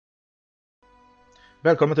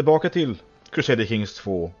Välkommen tillbaka till Crusader Kings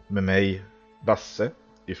 2 med mig, Basse,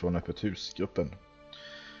 ifrån Öppet hus-gruppen.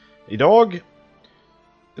 Idag,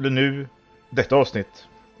 eller nu, detta avsnitt,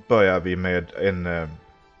 börjar vi med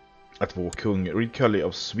att vår kung Ridcully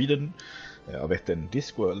av Sweden av en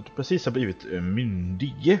Discworld precis har blivit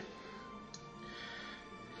myndig.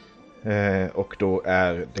 Och då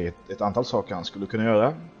är det ett antal saker han skulle kunna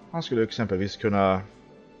göra. Han skulle exempelvis kunna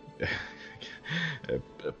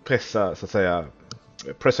pressa, så att säga,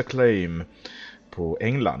 pressa claim på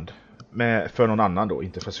England för någon annan då,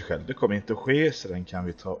 inte för sig själv. Det kommer inte att ske, så den kan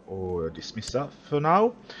vi ta och dismissa för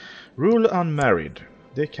now. Rule unmarried,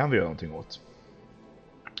 det kan vi göra någonting åt.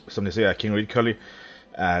 Som ni ser, King Ridcully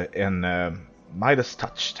är en Midas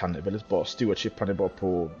touch. Han är väldigt bra stewardship, han är bra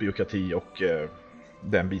på byråkrati och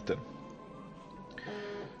den biten.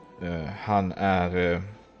 Han är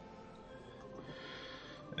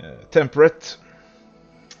temperate,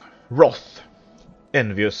 wrath,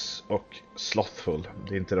 envious och slothful.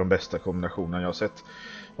 Det är inte de bästa kombinationerna jag har sett.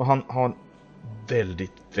 Och han har en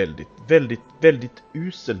väldigt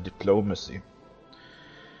usel diplomacy.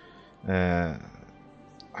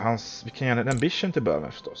 Vi kan gärna en ambition till början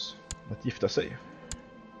med förstås. Att gifta sig.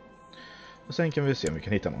 Och sen kan vi se om vi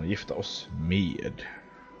kan hitta någon att gifta oss med.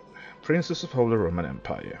 Princess of Holy Roman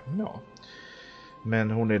Empire. Ja.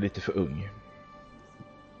 Men hon är lite för ung.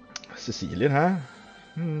 Sicilien här.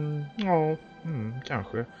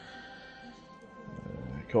 Kanske.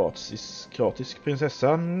 Kroatisk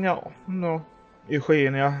prinsessa. Ja.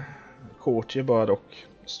 Eugenia. Courtier bara dock.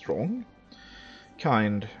 Strong.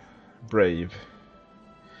 Kind. Brave.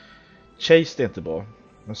 Chaste är inte bra.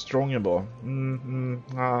 Men strong är bra.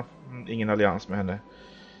 Ingen allians med henne.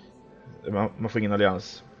 Man får ingen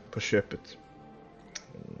allians på köpet.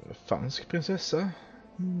 Fransk prinsessa.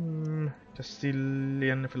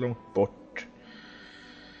 Kastilien är för långt bort.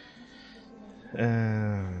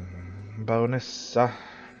 Baronessa,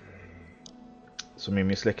 som är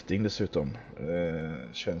min släkting dessutom,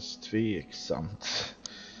 känns tveksamt.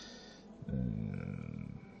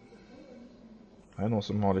 Här är någon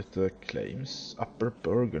som har lite claims. Upper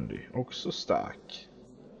Burgundy, också stark.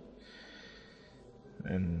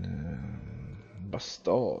 En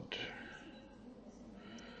bastard.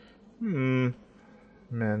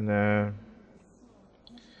 Men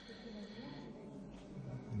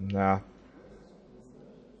nej.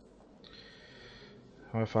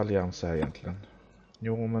 Har jag för allians här egentligen?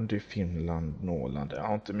 Jo, men det är Finland, Norrland. Jag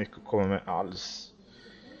har inte mycket att komma med alls.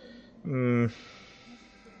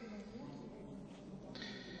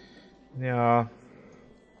 Ja.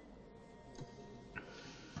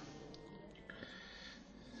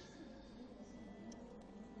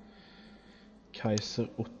 Kaiser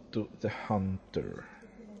Otto the Hunter.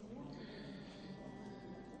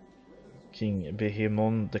 King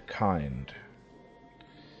Behemon the Kind.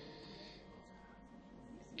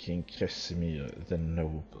 King Kresimir the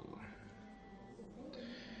Noble.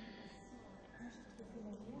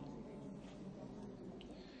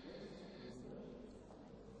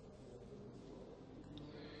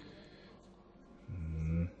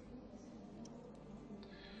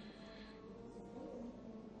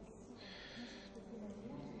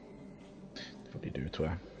 Det får bli du, tror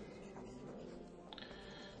jag.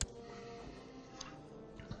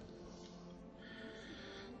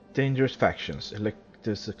 Dangerous factions.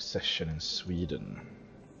 Elective succession in Sweden.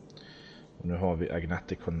 Och nu har vi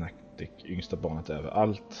Agnatic Connectic, yngsta barnet över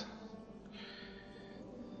allt.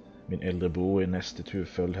 Min äldre bror är näst i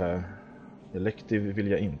turföljd här. Elective vill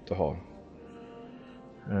jag inte ha.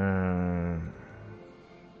 Men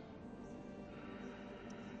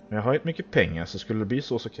jag har inte mycket pengar, så skulle det bli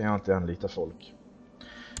så kan jag inte anlita folk.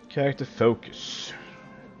 Character focus.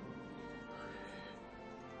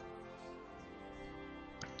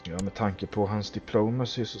 Ja, med tanke på hans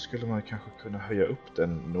diplomacy så skulle man kanske kunna höja upp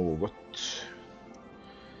den något.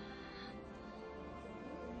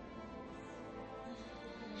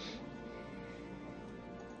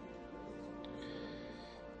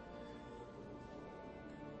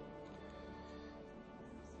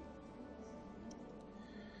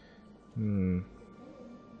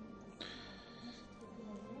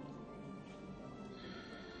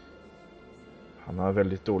 Han har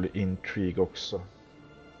väldigt dålig intrigue också.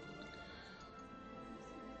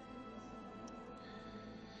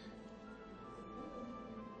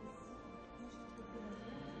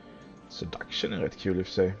 Seduction är rätt kul i och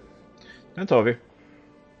för sig. Den tar vi.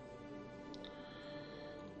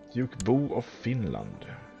 Duke Bo av Finland.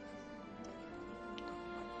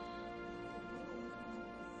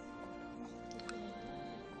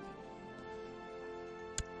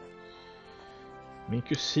 Min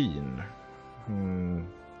kusin.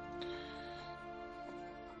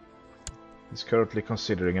 He's currently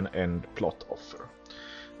considering an end plot offer.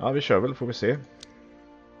 Ja, vi kör väl, får vi se.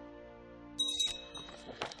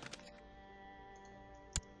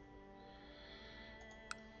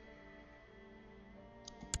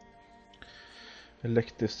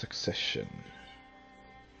 Elective succession.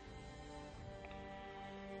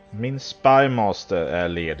 Min spymaster är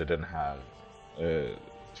leder den här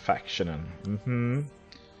factionen.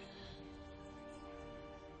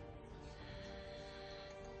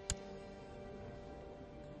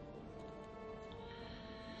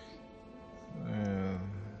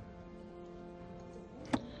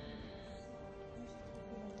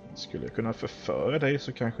 Skulle jag kunna förföra dig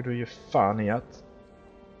så kanske du ger fan i att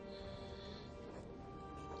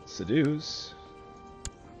seduce.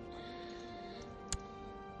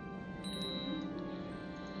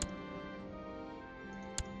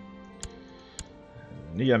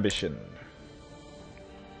 Ny ambition.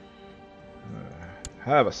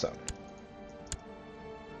 Här var sen.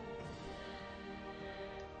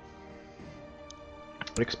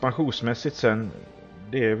 Expansionsmässigt sen,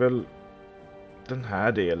 det är väl den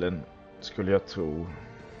här delen skulle jag tro.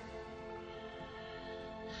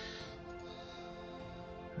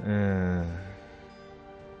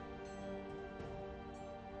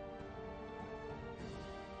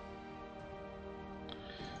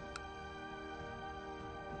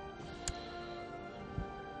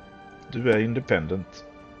 Du är independent.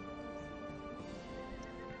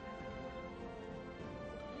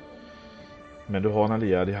 Men du har en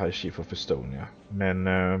allierad i High Chief of Estonia. Men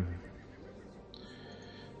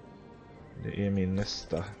det är min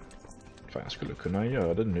nästa. Fan, jag skulle kunna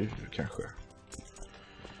göra det nu kanske.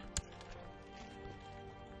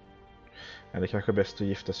 Är det kanske bäst att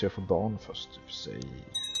gifta sig och få barn först för sig?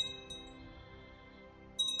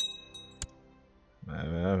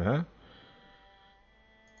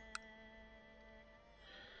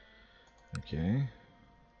 Okej.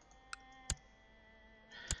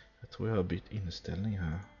 Jag tror jag har bytt inställning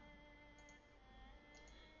här.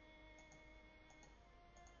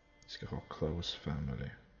 Vi ska ha close family.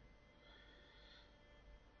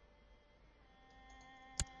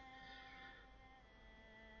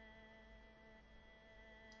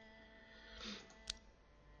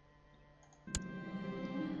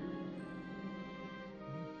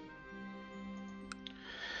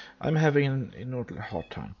 I'm having an inordinate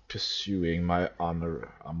hard time pursuing my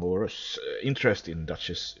amorous interest in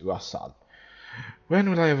Duchess Vassal.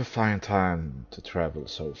 When will I ever find time to travel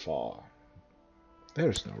so far? There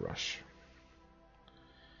is no rush.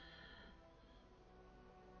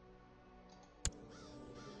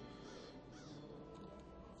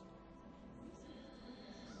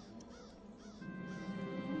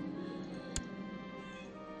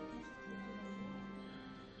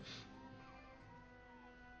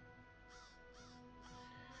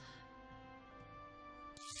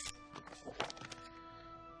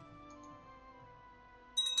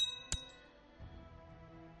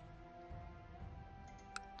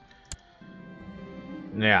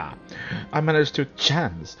 Yeah, I managed to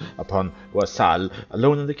chance upon Vassal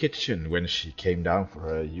alone in the kitchen when she came down for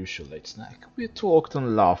her usual late snack. We talked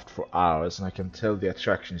and laughed for hours, and I can tell the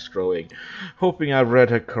attraction is growing. Hoping I've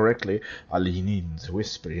read her correctly, I lean in to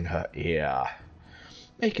whisper in her ear.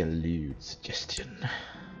 Make a lewd suggestion.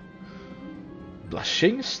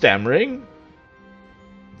 Blushing, stammering.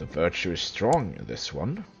 The virtue is strong in this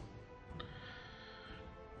one.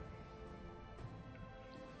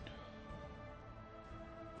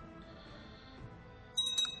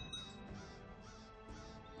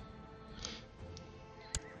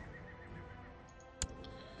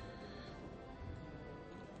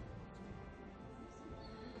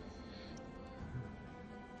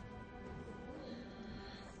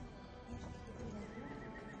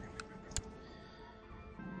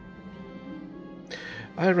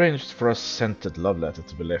 I arranged for a scented love letter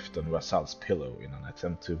to be left on Vassal's pillow in an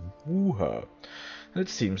attempt to woo her, and it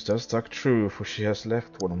seems to have stuck true, for she has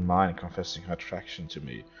left one of mine confessing her attraction to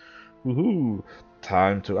me. Woohoo!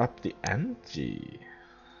 Time to up the ante.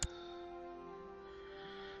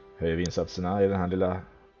 Höjer vi insatserna i den här lilla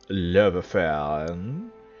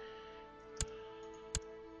lövaffären.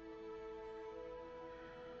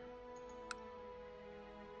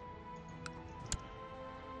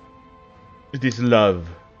 It is love.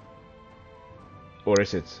 Or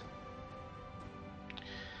is it?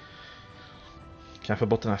 Kan jag få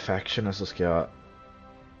bort den här factionen så ska jag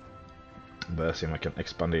börja se om jag kan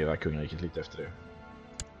expandera kungariket lite efter det.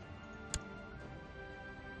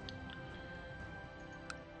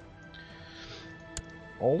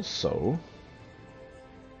 Also,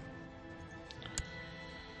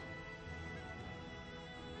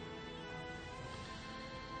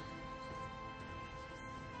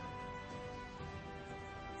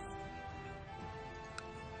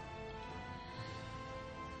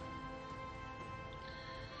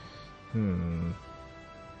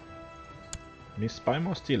 Min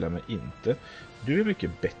spymaster gillar mig inte. Du är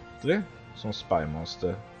mycket bättre som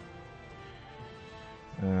spymaster.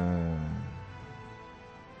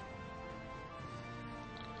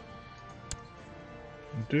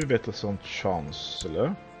 Du är bättre som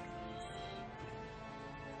chancellor.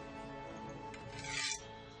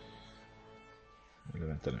 Eller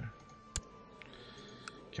vänta nu.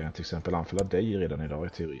 Kan jag till exempel anfalla dig redan idag i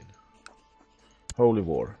teorin? Holy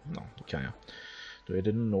War. Ja, det kan jag. Då är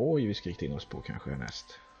det Norge vi ska rikta in oss på kanske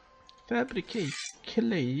näst. Fabricate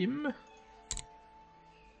claim.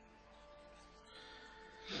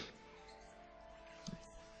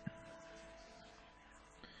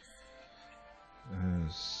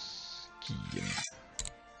 Scheme.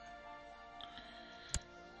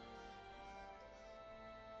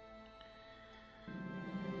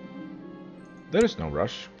 There is no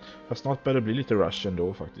rush. Fast snart börjar det bli lite rush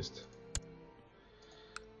ändå faktiskt.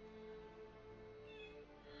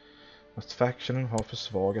 Fast factionen har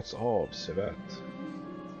försvagats avsevärt.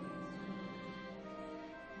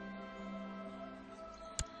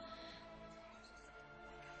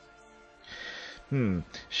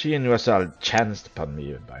 She and Russell chanced upon me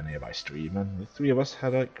by a nearby stream, and the three of us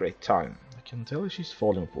had a great time. I can tell she's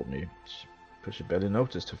falling for me, but she barely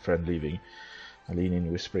noticed her friend leaving. I lean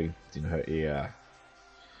in, whispering in her ear,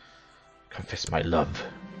 "Confess my love."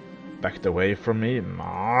 Backed away from me,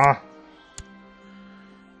 ma.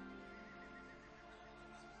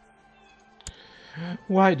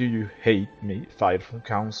 Why do you hate me? Fired from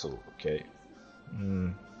council. Okay.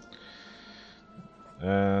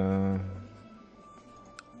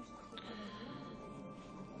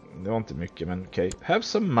 Det var inte mycket, men okej. Have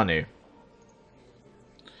some money.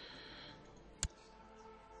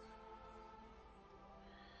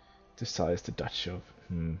 Desires the Dutch of.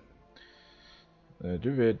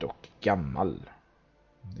 Du är dock gammal.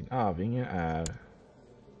 Din arvinge är...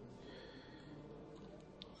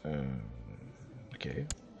 okej.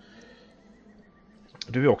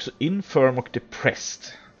 Du är också infirm och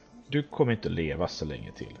depressed. Du kommer inte leva så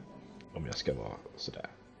länge till. Om jag ska vara sådär.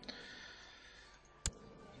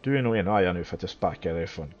 Du är nog ännu arga nu för att jag sparkar dig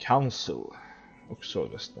från council. Och så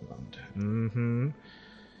Västmanland. Nu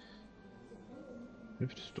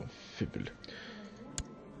är du ful.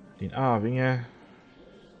 Din arvinge...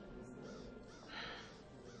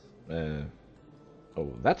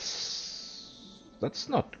 oh, that's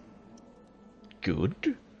not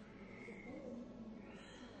good.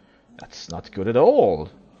 That's not good at all.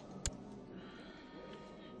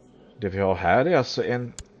 Det vi har här är alltså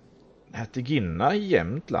en hertiginna i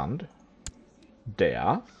Jämtland.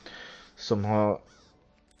 Där. Som har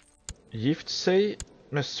gift sig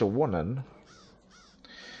med sonen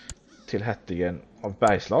till hertigen av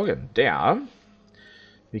Bergslagen. Där.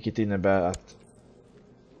 Vilket innebär att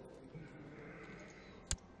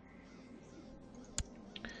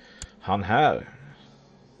han här,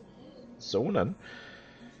 sonen,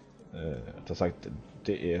 har sagt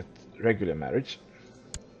det är ett regular marriage.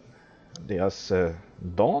 Deras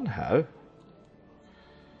barn här,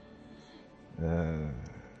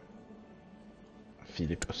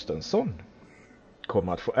 Filip Östensson,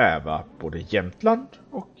 kommer att få ärva både Jämtland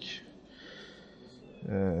och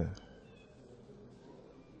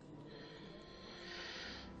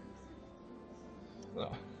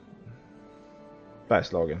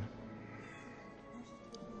Bergslagen.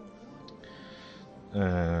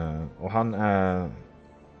 Och han är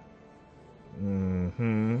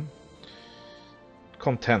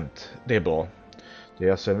content. Det är bra. Det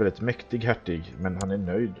är alltså en väldigt mäktig hertig, men han är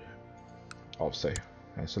nöjd av sig.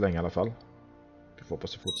 Så länge i alla fall. Vi får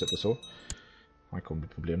hoppas det fortsätter så. Han kommer bli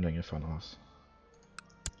problem längre fram annars.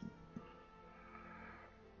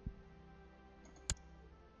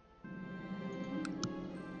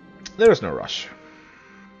 There is no rush.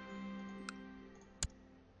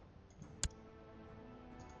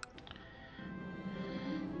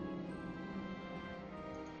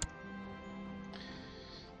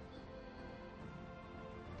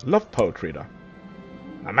 Love poetry då.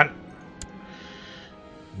 Nämen.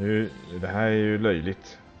 Nu, det här är ju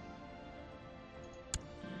löjligt.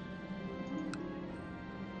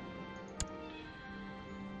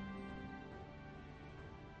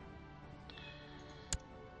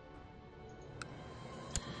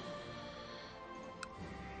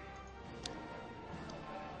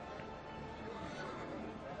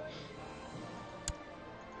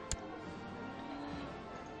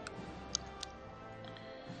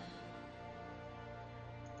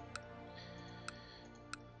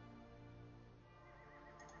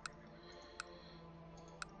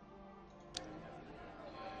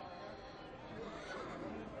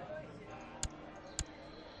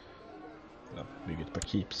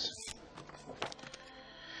 keeps.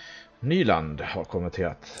 Nyland har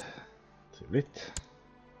kommenterat. Trevligt.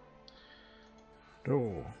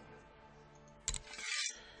 Då.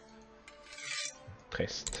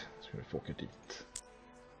 Präst. Ska vi få åka dit.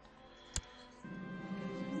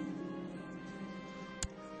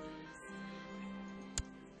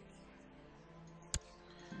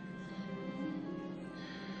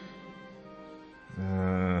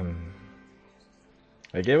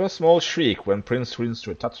 I gave a small shriek when Prince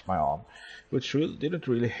Windsor touched my arm, which didn't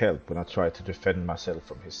really help when I tried to defend myself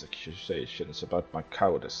from his accusations about my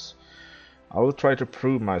cowardice. I will try to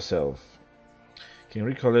prove myself. King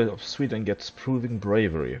Ridcully of Sweden gets proving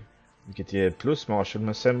bravery, vilket ger plus martial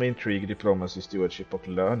med sämre intrigue, diplomacy, stewardship och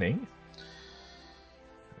learning.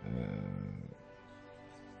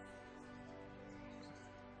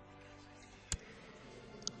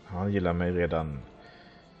 Han gillar mig redan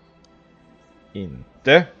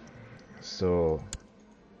inte, så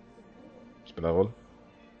spelar roll.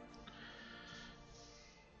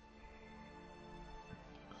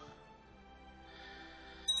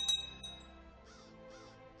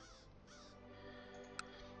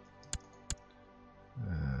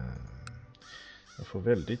 Jag får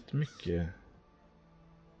väldigt mycket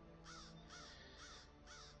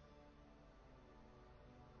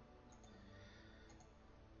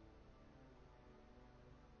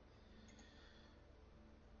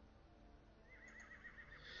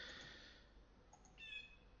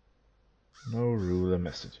no ruler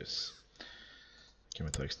messages. Kan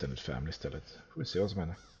vi ta extended family istället. Får vi se vad som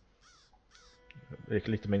händer. Det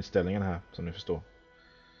är lite med inställningen här, som ni förstår.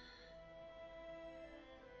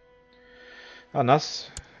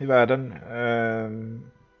 Annars i världen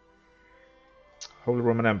Holy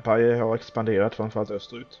Roman Empire har expanderat framförallt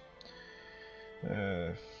österut.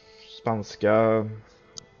 Spanska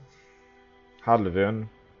halvön,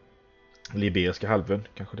 Liberiska halvön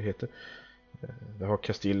kanske det heter. Det har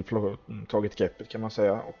Castile tagit greppet kan man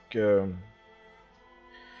säga, och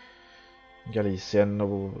Galicien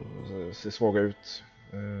och ser svaga ut.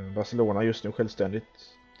 Barcelona just nu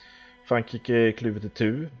självständigt. Frankrike är kluvet i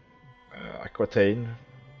tu. Aquitaine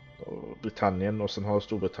och Britannien, och sen har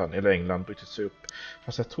Storbritannien eller England brutit sig upp.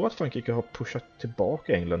 Fast jag tror att Frankrike har pushat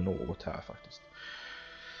tillbaka England något här faktiskt.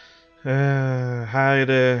 Här är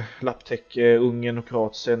det lapptäcke, Ungern och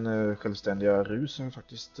Kroatien självständiga. Rus har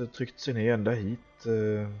faktiskt tryckt sig ner ända hit.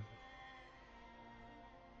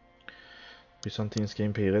 Bysantinska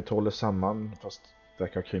imperiet håller samman fast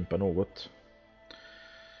verkar krympa något.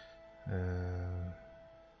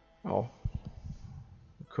 Ja.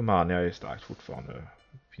 Kumania är starkt fortfarande.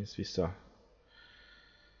 Det finns vissa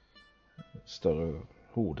större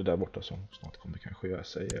horder där borta som snart kommer kanske göra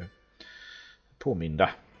sig påminda.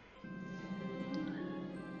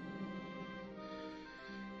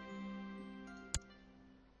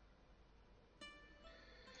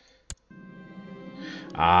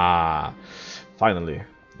 Finally.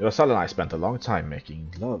 Vassal and I spent a long time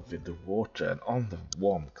making love in the water and on the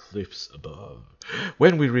warm cliffs above.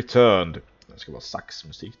 When we returned, det ska vara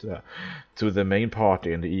saxmusik det där, to the main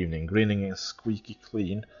party in the evening, grinning and squeaky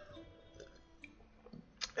clean,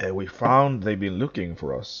 we found they'd been looking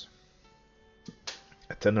for us.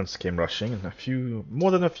 Attendants came rushing, and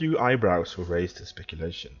more than a few eyebrows were raised in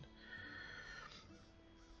speculation.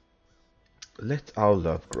 Let our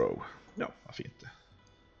love grow. Ja, varför inte?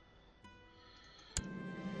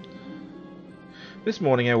 This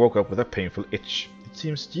morning I woke up with a painful itch. It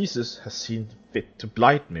seems Jesus has seen fit to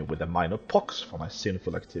blight me with a minor pox for my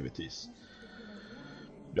sinful activities.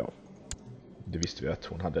 Ja, det visste vi att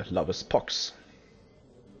hon hade lovers pox.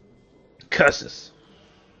 Curses!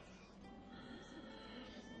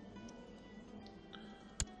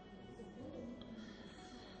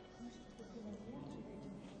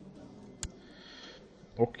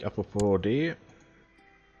 Och apropå det,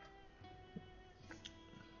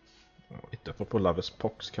 inte apropå lovers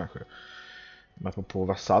pox kanske, men apropå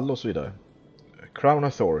vasall och så vidare. Crown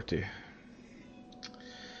Authority.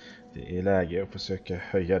 Det är läge att försöka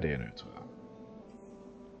höja det nu, tror jag.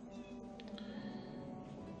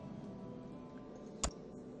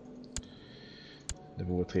 Det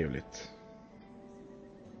vore trevligt.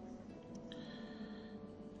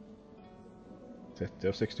 30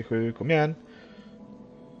 av 67, kom igen.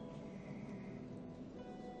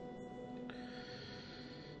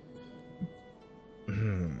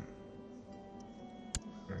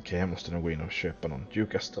 Okej, jag måste nog gå in och köpa någon.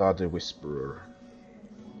 Duke Astrade Whisperer.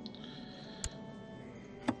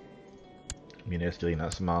 Min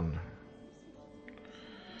älskarinnas man.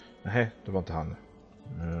 Nej, det var inte han.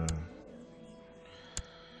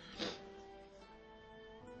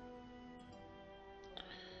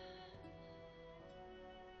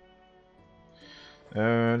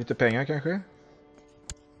 Lite pengar kanske?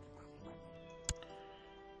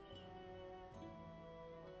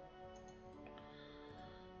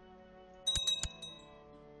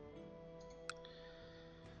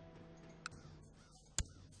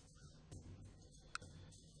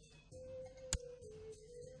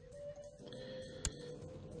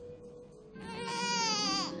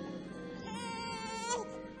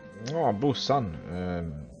 Ja, bussan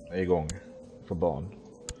är igång för barn.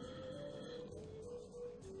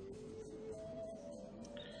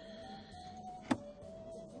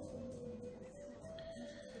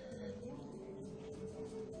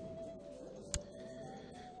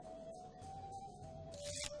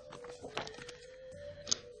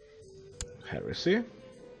 Heresy,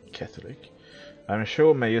 Catholic. I'm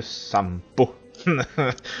sure Mayor Sampo.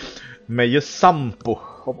 Mayor Sampo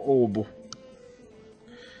av Åbo.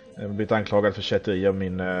 Jag har blivit anklagad för kätteri av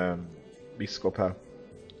min biskop här.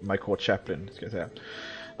 My court chaplain, ska jag säga.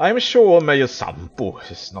 I'm sure Mayor Sampo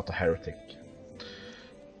is not a heretic.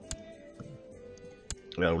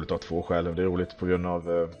 Det är roligt att ha två skäl. Det är roligt på grund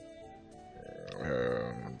av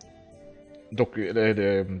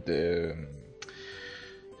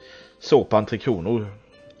såpan 3 kronor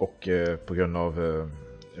och på grund av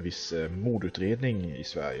en viss mordutredning i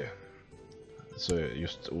Sverige. Så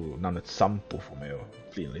just namnet Sampo får mig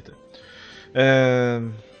att flina lite.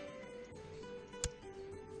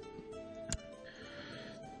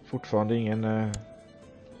 Fortfarande ingen...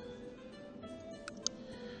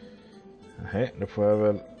 Nej, då får jag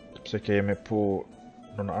väl försöka ge mig på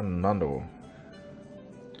någon annan då.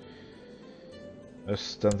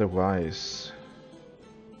 Östen the Wise.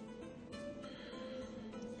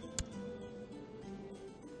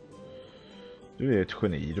 Du är ett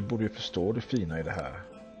geni, du borde ju förstå det fina i det här.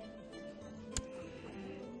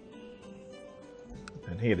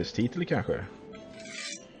 En hederstitel kanske?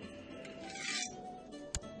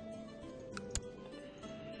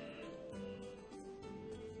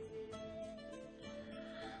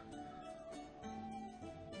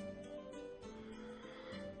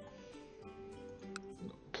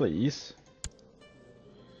 Please.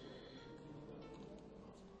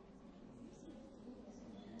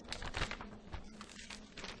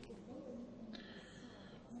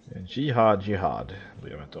 Jihad.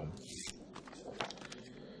 Bryr jag mig inte om.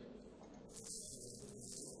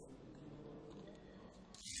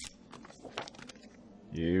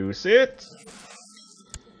 Use it!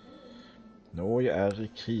 Norge är i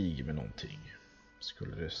krig med någonting.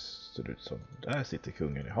 Skulle det se ut som. Där sitter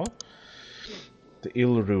kungen, jaha. The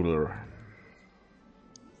Ill Ruler.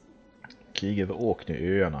 Krig över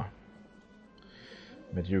Orkneyöarna.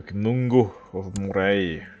 Med Duke Mungo och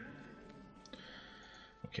Moray.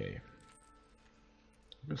 Okej.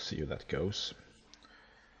 We'll see how that goes.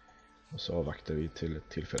 Och så avvaktar vi till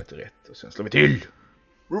tillfället är rätt. Och sen slår vi till!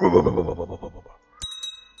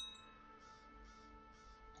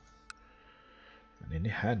 Men är ni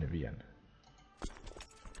här nu igen?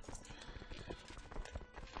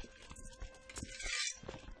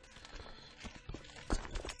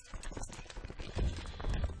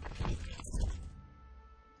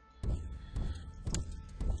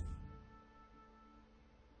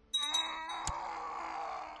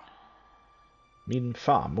 Min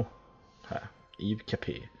farmor här, Yves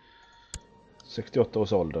Capet, 68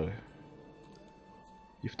 års ålder,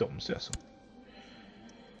 gifte om sig alltså.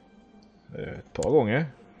 Ett par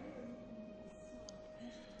gånger.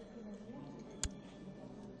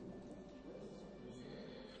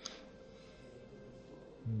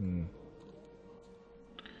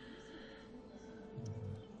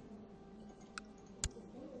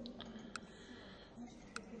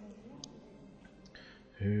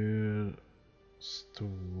 Hur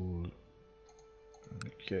stor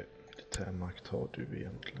mycket militärmakt har du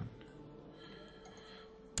egentligen?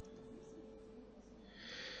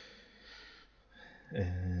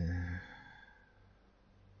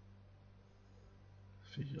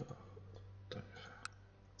 Fyra, ungefär.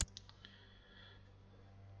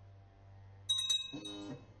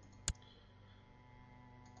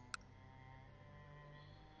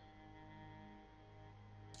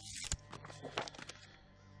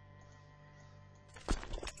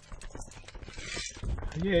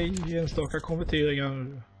 Yay, enstaka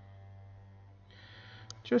konverteringar.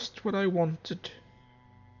 Just what I wanted.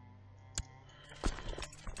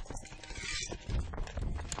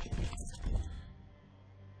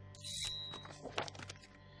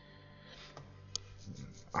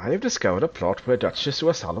 I have discovered a plot where Duchess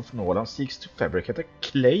Vassal of Norland seeks to fabricate a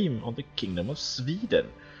claim on the kingdom of Sweden.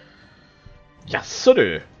 Jaså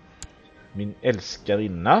du? Min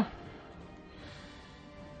älskarinna.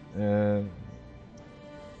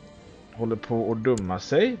 håller på att dumma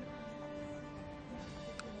sig.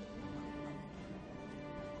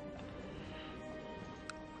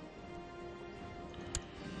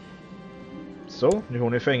 Så, nu är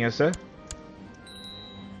hon i fängelse.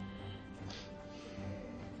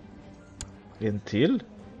 En till.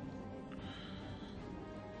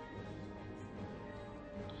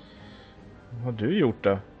 Vad har du gjort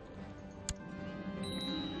då?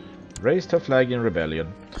 Raised her flag in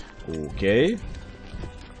rebellion. Okej.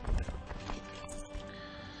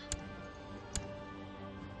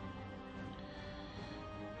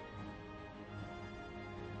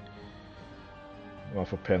 Man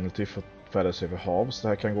får penalty för att färdas över hav, så det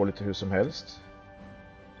här kan gå lite hur som helst.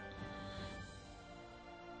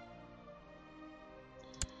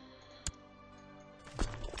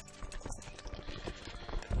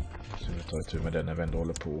 Så vi tar ett tur med den när vi ändå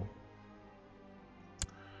håller på.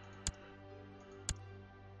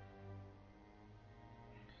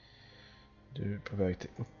 Du är på väg till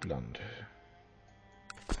Uppland.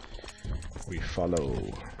 We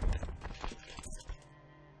follow.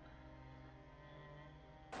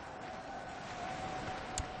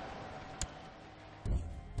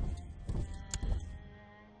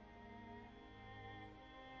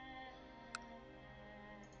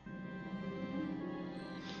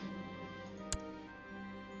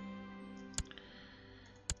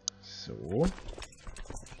 Så.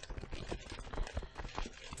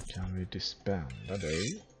 Kan vi disbanda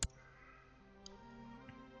dig?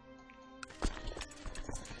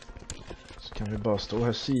 Så kan vi bara stå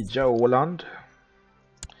här, siega Åland.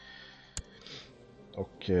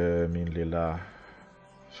 Och min lilla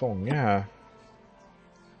fånge här.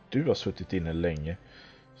 Du har suttit inne länge.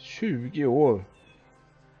 20 år.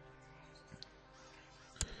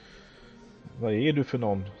 Vad är du för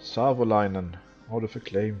någon? Savolainen. Vad har du för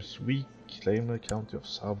claims? Weak claim the county of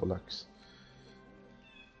Savolax.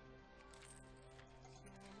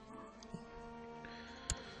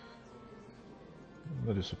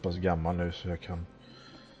 Nu är du så pass gammal nu så jag kan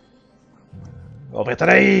avrätta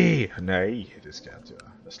dig! Nej, det ska jag inte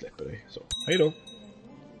göra. Jag släpper dig. Så, hej då!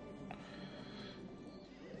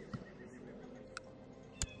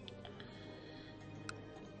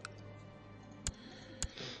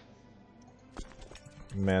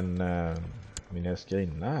 Men min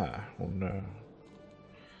älskarinna här, hon...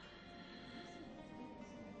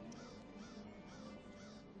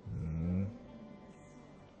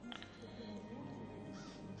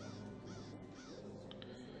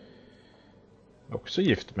 Också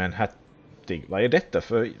gift med en hertig. Vad är detta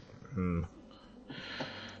för...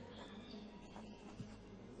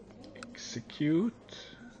 Execute.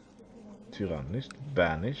 Tyrannist.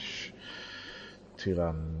 Banish.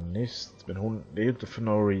 Tyrannist. Men hon... Det är ju inte för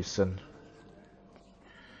no reason.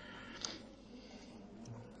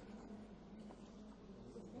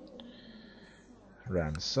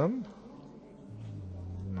 Ransom.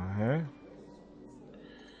 Nej.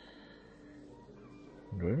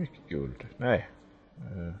 Då är det mycket guld. Nej.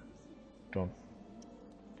 Don't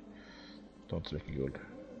så mycket guld.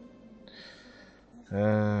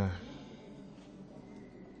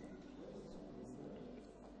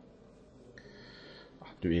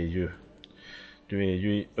 Du är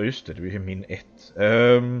ju just det, du är ju min ett.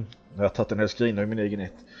 Jag har tagit den här skrina i min egen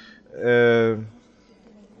ett.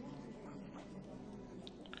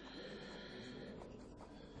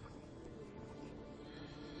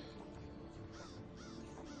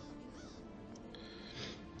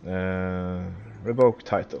 Revoke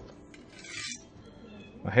title.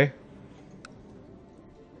 Nej.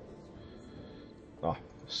 Ja,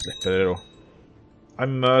 släpper det då.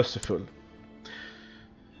 I'm merciful.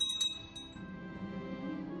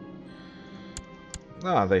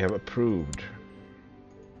 They have approved.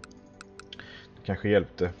 Det kanske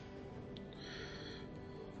hjälpte.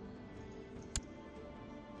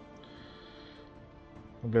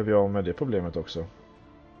 Då blev jag av med det problemet också.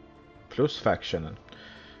 Plus factionen.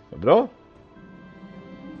 Vad bra.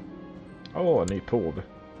 Ny påve.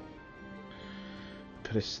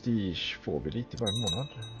 Prestige får vi lite varje månad.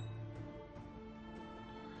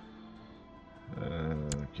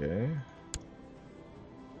 Okej.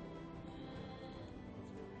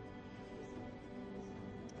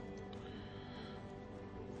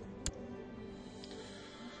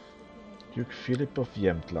 Duke Philip of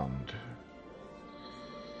Jämtland.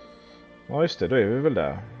 Ja just det, då är vi väl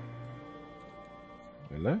där.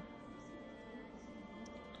 Eller?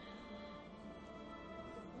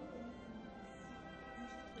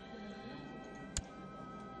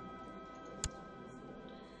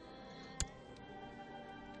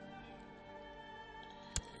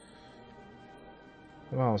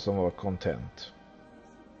 Det var han som var content.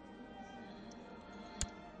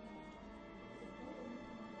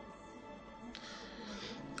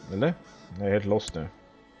 Eller? Jag är helt lost nu.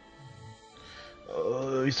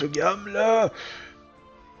 Vi är så gamla!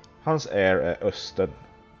 Hans är östen.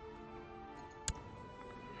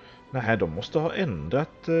 Nej, de måste ha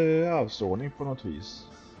ändrat arvsordning på något vis.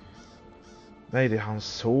 Nej, det är hans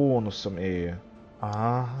son som är...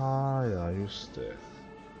 Aha, ja just det.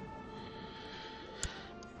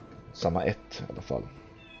 Samma ett i alla fall.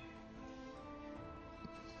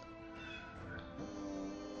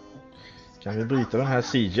 Kan vi bryta den här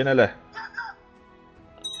siegen eller?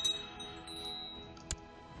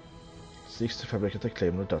 65 to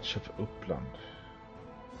claim the Dutch of Uppland.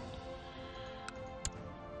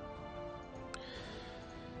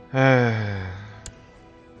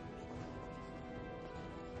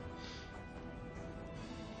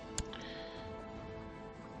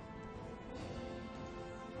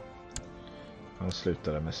 Han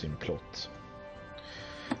slutade med sin plott.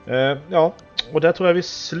 Ja, och där tror jag vi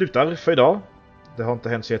slutar för idag. Det har inte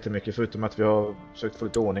hänt så jättemycket förutom att vi har försökt få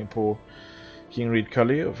lite ordning på Kung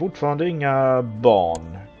Ridcully. Fortfarande inga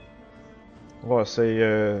barn. Vare sig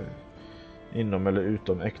inom eller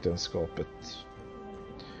utom äktenskapet.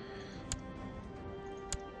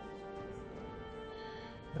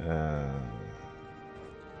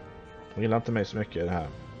 Hon gillar inte mig så mycket det här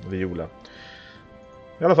Viola.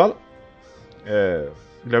 I alla fall.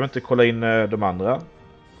 Glöm inte att kolla in de andra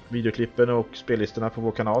videoklippen och spellistorna på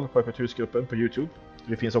vår kanal på Öppet-husgruppen på YouTube.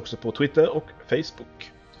 Vi finns också på Twitter och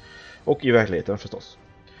Facebook. Och i verkligheten förstås.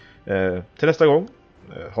 Till nästa gång.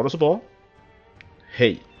 Ha det så bra.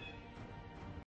 Hej!